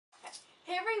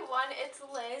Hey everyone, it's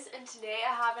Liz, and today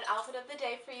I have an outfit of the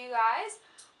day for you guys.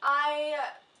 I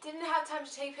didn't have time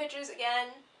to take pictures again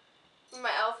for my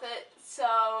outfit, so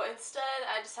instead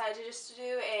I decided just to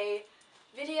do a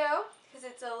video because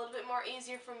it's a little bit more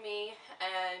easier for me,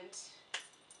 and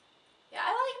yeah,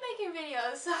 I like making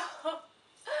videos, so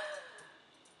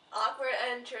awkward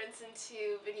entrance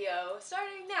into video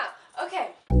starting now. Okay.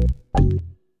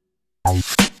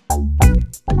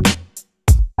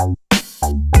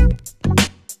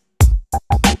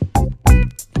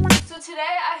 So today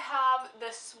I have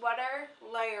the sweater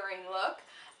layering look,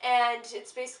 and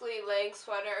it's basically laying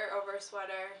sweater over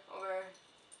sweater over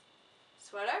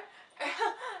sweater.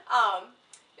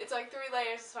 It's like 3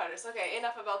 layers of sweaters. Okay,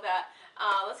 enough about that.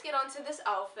 Let's get on to this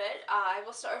outfit. I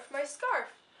will start with my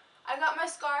scarf. I got my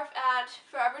scarf at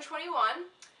Forever 21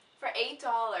 for $8.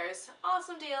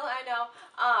 Awesome deal, I know.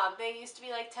 They used to be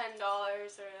like $10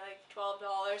 or like $12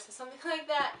 or something like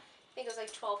that. I think it was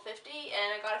like $12.50,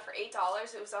 and I got it for $8.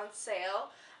 It was on sale.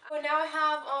 But now I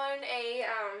have on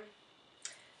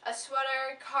a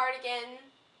sweater cardigan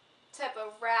type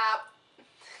of wrap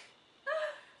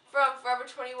from Forever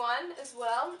 21 as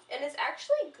well, and it's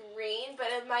actually green, but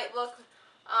it might look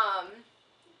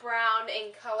brown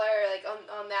in color like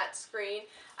on that screen.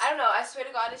 I don't know, I swear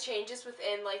to God it changes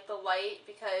within like the light,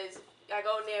 because I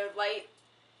go near light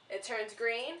it turns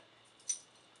green.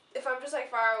 If I'm just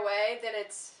like far away, then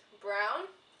it's brown.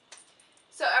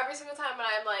 So every single time when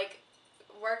I'm like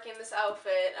working this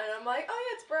outfit and I'm like, oh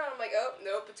yeah, it's brown, I'm like, oh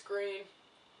nope, it's green.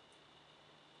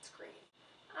 It's green.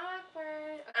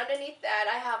 Awkward. Underneath that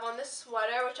I have on this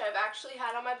sweater, which I've actually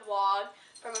had on my blog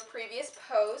from a previous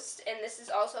post, and this is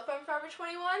also from Forever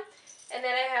 21. And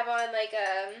then I have on like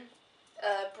a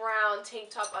brown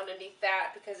tank top underneath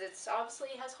that, because it's obviously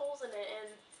has holes in it, and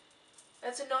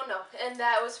that's a no-no. And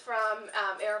that was from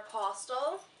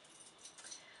Aeropostale.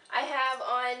 I have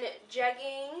on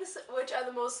jeggings, which are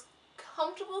the most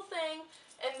comfortable thing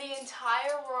in the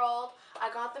entire world. I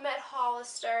got them at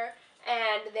Hollister,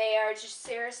 and they are just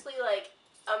seriously like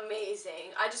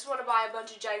amazing. I just want to buy a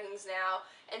bunch of jeggings now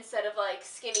instead of like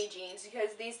skinny jeans,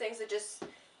 because these things are just,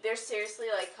 they're seriously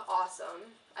like awesome.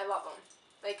 I love them.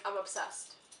 Like, I'm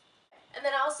obsessed. And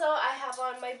then also I have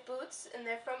on my boots, and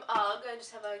they're from UGG. I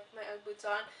just have like my UGG boots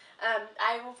on.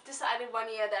 I decided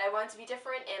one year that I wanted to be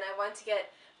different, and I wanted to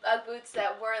get UGG boots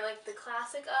that weren't like the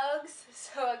classic UGGs.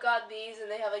 So I got these, and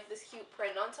they have like this cute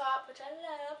print on top, which I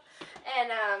love.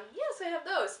 And yeah, so I have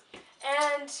those.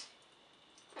 And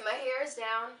my hair is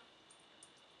down.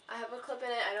 I have a clip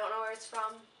in it. I don't know where it's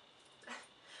from.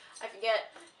 I forget.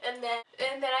 And then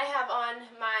I have on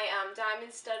my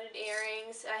diamond studded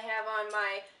earrings. I have on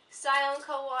my Style &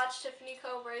 Co watch, Tiffany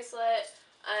Co bracelet,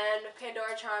 and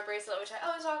Pandora charm bracelet, which I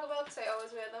always talk about because I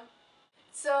always wear them.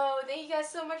 So thank you guys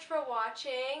so much for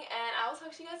watching, and I will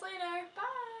talk to you guys later.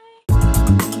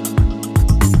 Bye!